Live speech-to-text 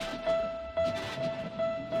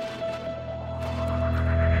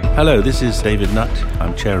Hello, this is David Nutt.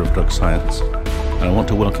 I'm Chair of Drug Science, and I want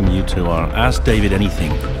to welcome you to our Ask David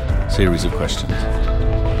Anything series of questions.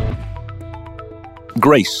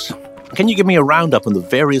 Grace, can you give me a roundup on the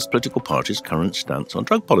various political parties' current stance on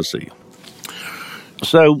drug policy?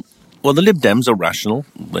 So, the Lib Dems are rational.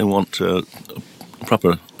 They want a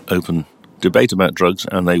proper, open debate about drugs,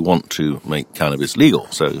 and they want to make cannabis legal.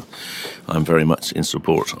 So, I'm very much in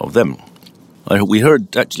support of them. We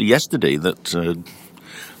heard actually yesterday that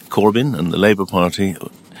Corbyn and the Labour Party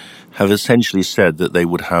have essentially said that they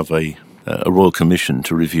would have a royal commission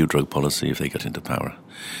to review drug policy if they get into power.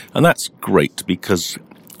 And that's great because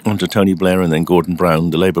under Tony Blair and then Gordon Brown,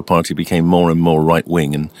 the Labour Party became more and more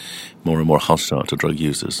right-wing and more hostile to drug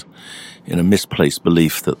users in a misplaced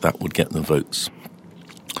belief that that would get them votes.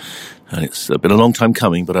 And it's been a long time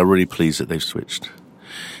coming, but I'm really pleased that they've switched.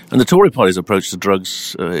 And the Tory party's approach to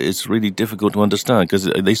drugs is really difficult to understand because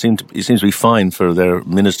it seems to be fine for their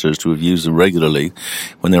ministers to have used them regularly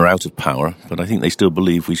when they're out of power. But I think they still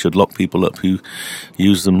believe we should lock people up who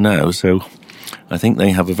use them now. So I think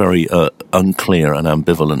they have a very unclear and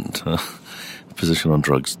ambivalent position on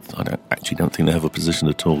drugs. I don't think they have a position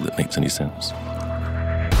at all that makes any sense.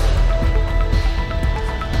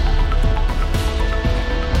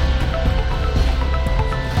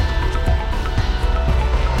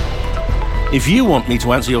 If you want me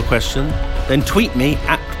to answer your question, then tweet me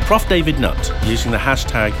at Prof. David Nutt using the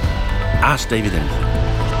hashtag AskDavidAnything.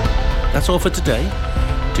 That's all for today.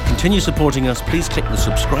 To continue supporting us, please click the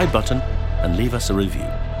subscribe button and leave us a review.